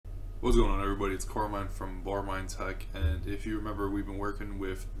What's going on, everybody? It's Carmine from Barmine Tech, and if you remember, we've been working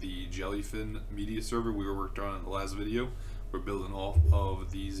with the JellyFin media server we were worked on in the last video. We're building off of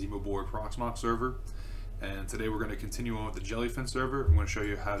the ZimaBoard Proxmox server, and today we're going to continue on with the JellyFin server. I'm going to show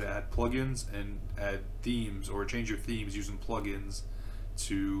you how to add plugins and add themes, or change your themes using plugins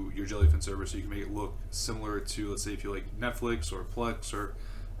to your JellyFin server, so you can make it look similar to, let's say, if you like Netflix or Plex or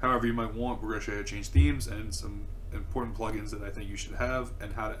however you might want. We're going to show you how to change themes and some important plugins that I think you should have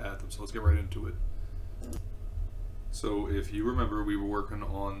and how to add them. So let's get right into it. So if you remember, we were working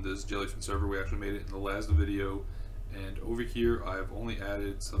on this JellyFin server. We actually made it in the last video, and over here I've only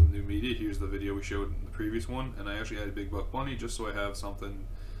added some new media. Here's the video we showed in the previous one, and I actually added Big Buck Bunny just so I have something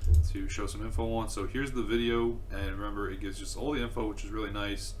to show some info on. So here's the video, and remember, it gives just all the info, which is really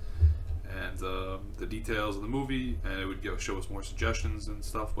nice, and the details of the movie, and it would show us more suggestions and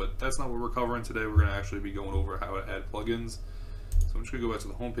stuff, but that's not what we're covering today. We're going to actually be going over how to add plugins. So I'm just going to go back to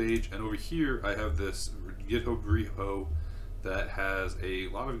the home page, and over here I have this GitHub repo that has a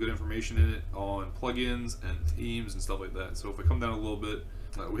lot of good information in it on plugins and themes and stuff like that. So if I come down a little bit,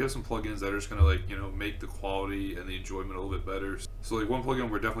 we have some plugins that are just going to make the quality and the enjoyment a little bit better. So like one plugin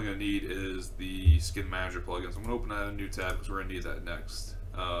we're definitely going to need is the Skin Manager plugin. So I'm going to open that in a new tab because we're going to need that next.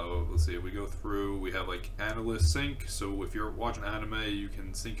 Let's see, if we go through, we have like analyst sync. So if you're watching anime, you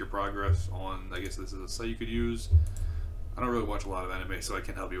can sync your progress on, I guess this is a site you could use. I don't really watch a lot of anime, so I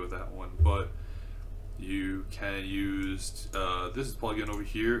can't help you with that one, but you can use this plugin over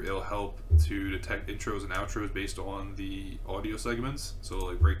here. It'll help to detect intros and outros based on the audio segments, so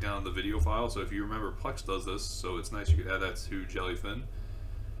like break down the video file. So if you remember, Plex does this, so it's nice. You could add that to JellyFin.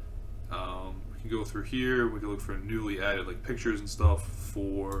 We can go through here, we can look for newly added like pictures and stuff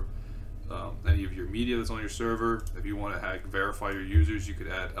for any of your media that's on your server. If you want to verify your users, you could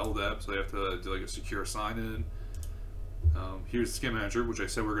add LDAP, so they have to do like a secure sign-in. Here's the Skin Manager, which I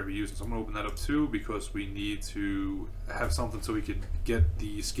said we're going to be using, so I'm going to open that up too, because we need to have something so we can get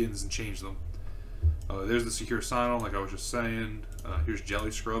the skins and change them. There's the secure sign-on, like I was just saying. Here's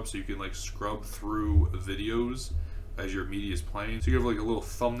Jelly Scrub, so you can like scrub through videos as your media is playing. So you have like a little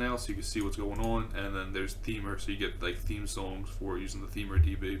thumbnail so you can see what's going on, and then there's Themer, so you get like theme songs for using the Themer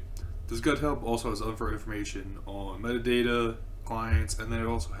DB. This GitHub also has other information on metadata, clients, and then it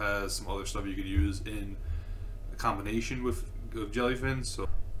also has some other stuff you could use in a combination with JellyFin. So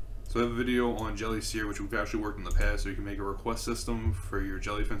I have a video on JellySeer, which we've actually worked in the past, so you can make a request system for your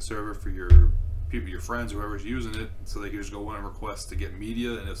JellyFin server for your people, your friends, whoever's using it, so they can just go in and request to get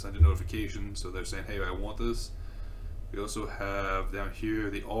media, and it'll send a notification, so they're saying, hey, I want this. We also have down here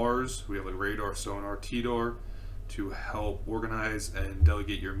the R's. We have like radar, sonar, TDAR to help organize and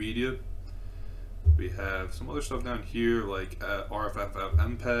delegate your media. We have some other stuff down here like RFFF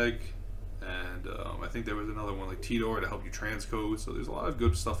MPEG, and I think there was another one like TDAR to help you transcode. So there's a lot of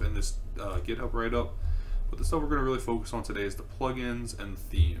good stuff in this GitHub write-up. But the stuff we're going to really focus on today is the plugins and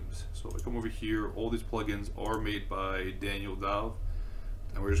themes. So if I come over here, all these plugins are made by Daniel Dove,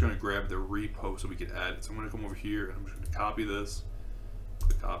 and we're just going to grab the repo so we can add it. So I'm going to come over here and I'm just going to copy this,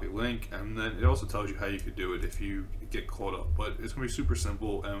 click copy link, and then it also tells you how you could do it if you get caught up. But it's going to be super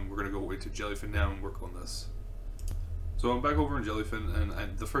simple, and we're going to go away to JellyFin now and work on this. So I'm back over in JellyFin,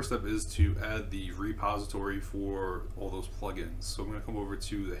 and the first step is to add the repository for all those plugins. So I'm going to come over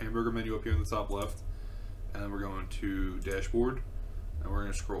to the hamburger menu up here in the top left, and then we're going to dashboard, and we're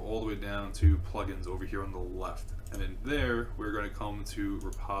going to scroll all the way down to plugins over here on the left. And in there, we're going to come to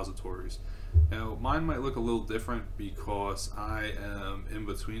repositories. Now, mine might look a little different because I am in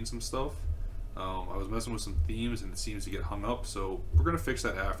between some stuff. I was messing with some themes and it seems to get hung up, so we're going to fix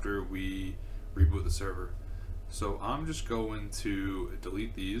that after we reboot the server. So I'm just going to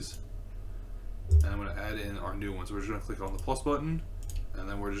delete these, and I'm going to add in our new ones. We're just going to click on the plus button, and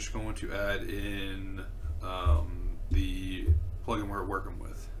then we're just going to add in the plugin we're working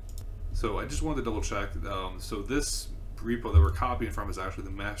with. So I just wanted to double check. So this repo that we're copying from is actually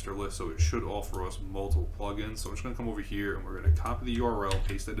the master list, so it should offer us multiple plugins. So I'm just going to come over here and we're going to copy the URL,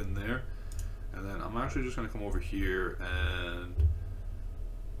 paste it in there, and then I'm actually just going to come over here and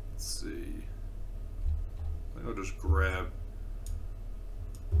let's see. I think I'll just grab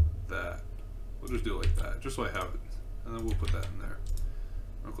that. We'll just do it like that, just so I have it, and then we'll put that in there.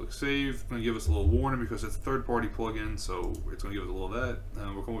 I'll click save. It's going to give us a little warning because it's a third-party plugin, so it's going to give us a little of that.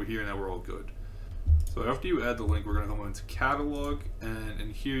 And we'll come over here, and now we're all good. So after you add the link, we're going to come into catalog, and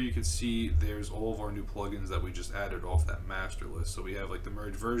in here you can see there's all of our new plugins that we just added off that master list. So we have like the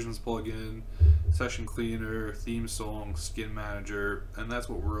merge versions plugin, session cleaner, theme song, skin manager, and that's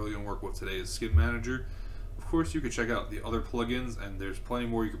what we're really going to work with today is skin manager. Of course, you could check out the other plugins, and there's plenty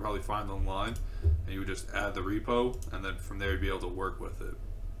more you could probably find online, and you would just add the repo, and then from there you'd be able to work with it.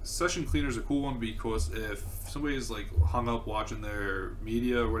 session cleaner is a cool one because if somebody's like hung up watching their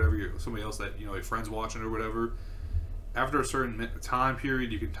media or whatever, somebody else that your friend's watching or whatever, after a certain time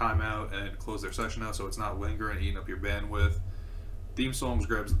period, you can time out and close their session out so it's not lingering and eating up your bandwidth. Theme songs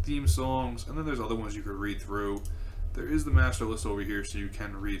grabs the theme songs, and then there's other ones you could read through. There is the master list over here, so you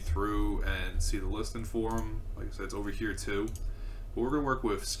can read through and see the listing for them. Like I said, it's over here too. But we're going to work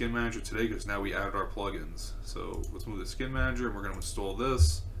with Skin Manager today because now we added our plugins. So let's move to Skin Manager, and we're going to install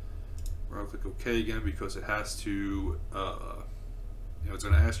this. We're going to click OK again because it has to, it's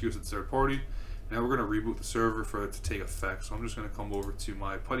going to ask you if it's third party. Now we're going to reboot the server for it to take effect. So I'm just going to come over to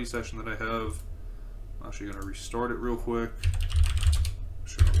my putty session that I have. I'm actually going to restart it real quick. I'm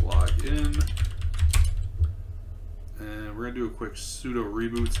just going to log in. And we're going to do a quick sudo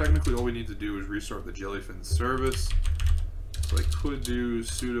reboot. Technically all we need to do is restart the JellyFin service. So I could do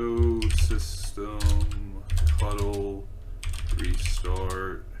sudo system huddle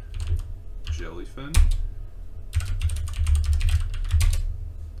restart JellyFin.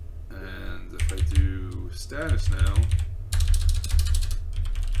 And if I do status now, you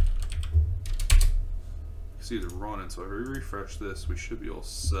can see it's running. So if I refresh this, we should be all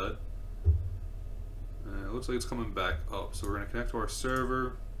set. And it looks like it's coming back up. So we're going to connect to our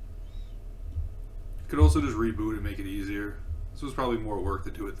server. You could also just reboot and make it easier. This was probably more work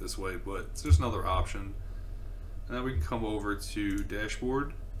to do it this way, but it's just another option. And then we can come over to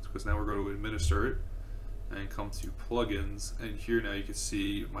dashboard, because now we're going to administer it, and come to plugins, and here now you can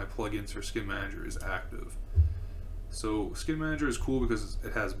see my plugins for Skin Manager is active. So Skin Manager is cool because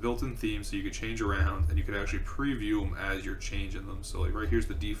it has built-in themes, so you can change around and you can actually preview them as you're changing them. So like right here's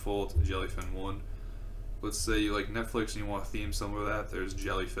the default JellyFin one. Let's say you like Netflix and you want to theme some of that, there's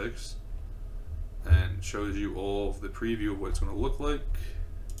Jellyfix, and it shows you all of the preview of what it's going to look like.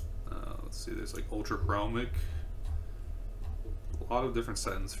 Let's see, there's like ultra chromic, a lot of different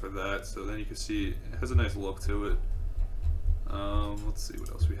settings for that, so then you can see it has a nice look to it. Let's see what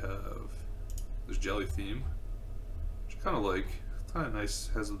else we have. There's Jelly Theme, which I kind of like. It's kind of nice,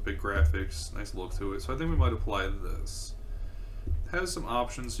 has a big graphics, nice look to it, so I think we might apply this. It has some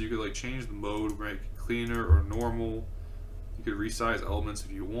options, so you could like change the mode, make it cleaner or normal. You could resize elements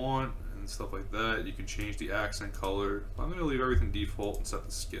if you want and stuff like that. You can change the accent color. I'm going to leave everything default and set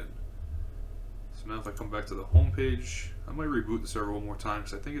the skin. So now if I come back to the home page, I might reboot the server one more time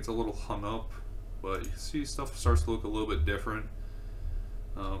because I think it's a little hung up, but you can see stuff starts to look a little bit different.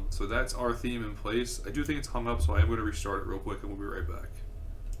 So that's our theme in place. I do think it's hung up, so I am going to restart it real quick and we'll be right back.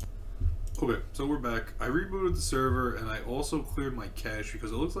 Okay, so we're back. I rebooted the server and I also cleared my cache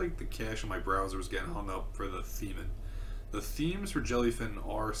because it looks like the cache in my browser was getting hung up for the theming. The themes for JellyFin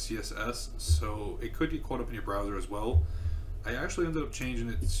are CSS, so it could get caught up in your browser as well. I actually ended up changing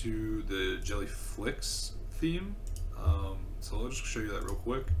it to the Jellyflix theme, so I'll just show you that real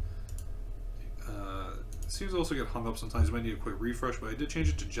quick. It seems to also get hung up sometimes. You might need a quick refresh, but I did change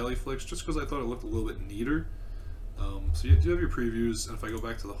it to Jellyflix just because I thought it looked a little bit neater. So you do have your previews, and if I go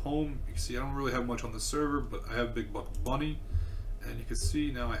back to the home, you can see I don't really have much on the server, but I have Big Buck Bunny, and you can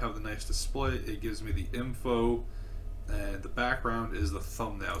see now I have the nice display. It gives me the info, and the background is the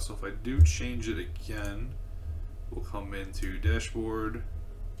thumbnail. So if I do change it again, we'll come into dashboard,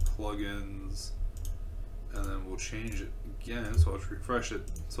 plugins, and then we'll change it again. So I'll just refresh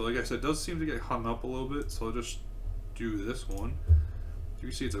it. So like I said, it does seem to get hung up a little bit, so I'll just do this one. You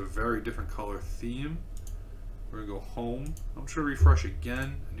can see it's a very different color theme. We're gonna go home. I'm just gonna refresh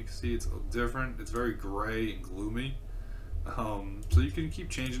again, and you can see it's different. It's very gray and gloomy. So you can keep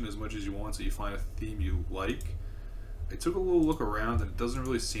changing as much as you want so you find a theme you like. I took a little look around, and it doesn't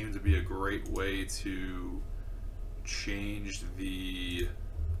really seem to be a great way to change the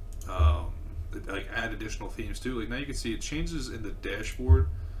like add additional themes too. Like now you can see it changes in the dashboard,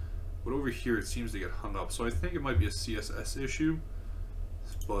 but over here it seems to get hung up. So I think it might be a CSS issue,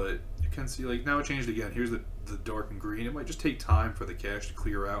 but you can see like now it changed again. Here's the dark and green. It might just take time for the cache to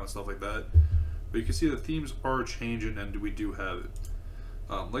clear out and stuff like that, but you can see the themes are changing and we do have it.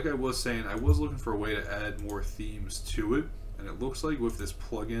 Like I was saying, I was looking for a way to add more themes to it, and it looks like with this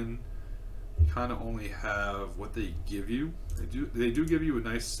plugin you kind of only have what they give you. They do give you a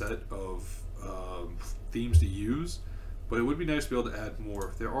nice set of themes to use, but it would be nice to be able to add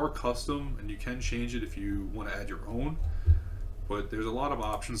more. There are custom, and you can change it if you want to add your own, but there's a lot of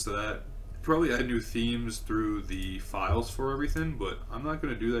options to that. Probably add new themes through the files for everything, but I'm not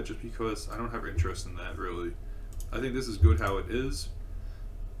going to do that just because I don't have interest in that really. I think this is good how it is,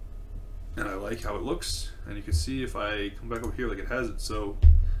 and I like how it looks, and you can see if I come back over here like it has it. So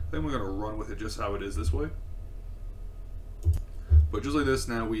I think we're going to run with it just how it is this way. But just like this,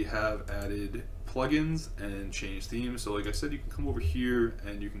 now we have added plugins and change themes. So like I said, you can come over here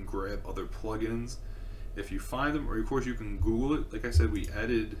and you can grab other plugins if you find them, or of course you can Google it. Like I said, we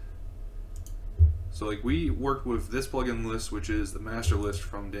added, so like we worked with this plugin list, which is the master list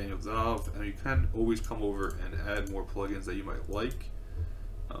from Daniel Dov, and you can always come over and add more plugins that you might like.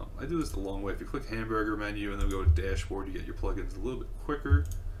 I do this the long way. If you click hamburger menu and then go to dashboard, you get your plugins a little bit quicker.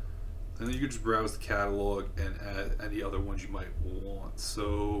 And then you can just browse the catalog and add any other ones you might want.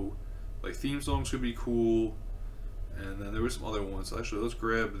 So like theme songs could be cool, and then there were some other ones. So actually, let's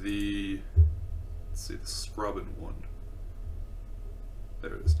grab the, let's see, the scrubbing one.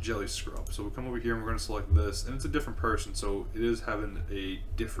 There it is, Jelly Scrub. So we'll come over here and we're going to select this, and it's a different person, so it is having a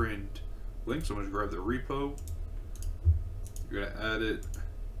different link. So I'm going to grab the repo. You're going to add it,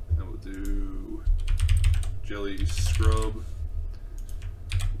 and we'll do Jelly Scrub.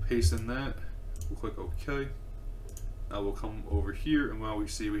 We'll paste in that. We'll click OK. Now we'll come over here, and now we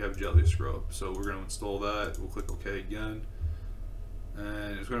see we have Jelly Scrub. So we're going to install that. We'll click OK again,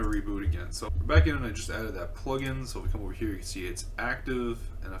 and it's going to reboot again. So we're back in, and I just added that plugin. So if we come over here, you can see it's active,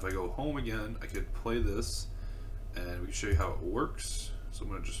 and if I go home again, I could play this, and we can show you how it works. So I'm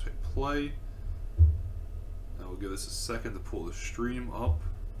going to just hit play, and we'll give this a second to pull the stream up.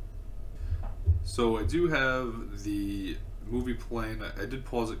 So I do have the movie playing. I did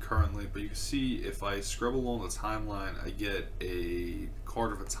pause it currently, but you can see if I scrub along the timeline, I get a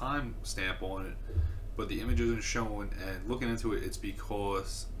card with a time stamp on it, but the image isn't showing. And looking into it, it's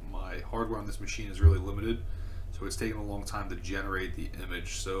because my hardware on this machine is really limited, so it's taking a long time to generate the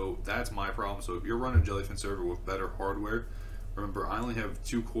image. So that's my problem. So if you're running JellyFin Server with better hardware, remember I only have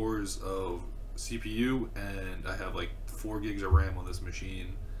 2 cores of CPU and I have like 4 gigs of RAM on this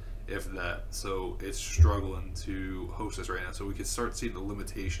machine, if that. So it's struggling to host this right now. So we can start seeing the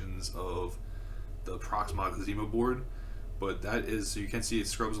limitations of the Proxmox ZimaBoard, but that is, so you can see it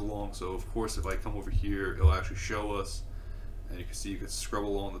scrubs along. So of course if I come over here, it'll actually show us, and you can see you can scrub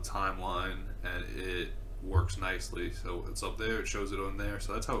along the timeline and it works nicely. So it's up there, it shows it on there.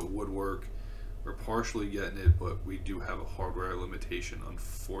 So that's how it would work. We're partially getting it, but we do have a hardware limitation,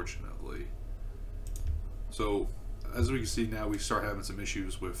 unfortunately. So as we can see now, we start having some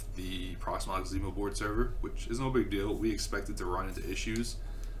issues with the Proxmox ZimaBoard server, which is no big deal. We expected to run into issues,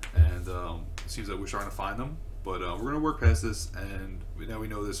 and it seems like we're starting to find them. But we're going to work past this, and now we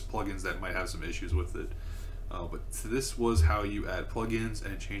know there's plugins that might have some issues with it. But this was how you add plugins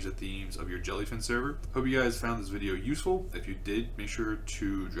and change the themes of your JellyFin server. Hope you guys found this video useful. If you did, make sure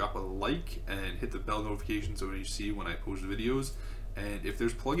to drop a like and hit the bell notification so when you see when I post videos. And if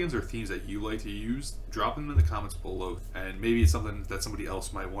there's plugins or themes that you like to use, drop them in the comments below, and maybe it's something that somebody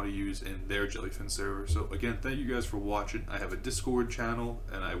else might want to use in their JellyFin server. So again, thank you guys for watching. I have a Discord channel,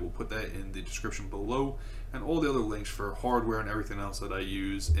 and I will put that in the description below, and all the other links for hardware and everything else that I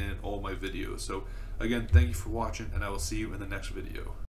use in all my videos. So again, thank you for watching, and I will see you in the next video.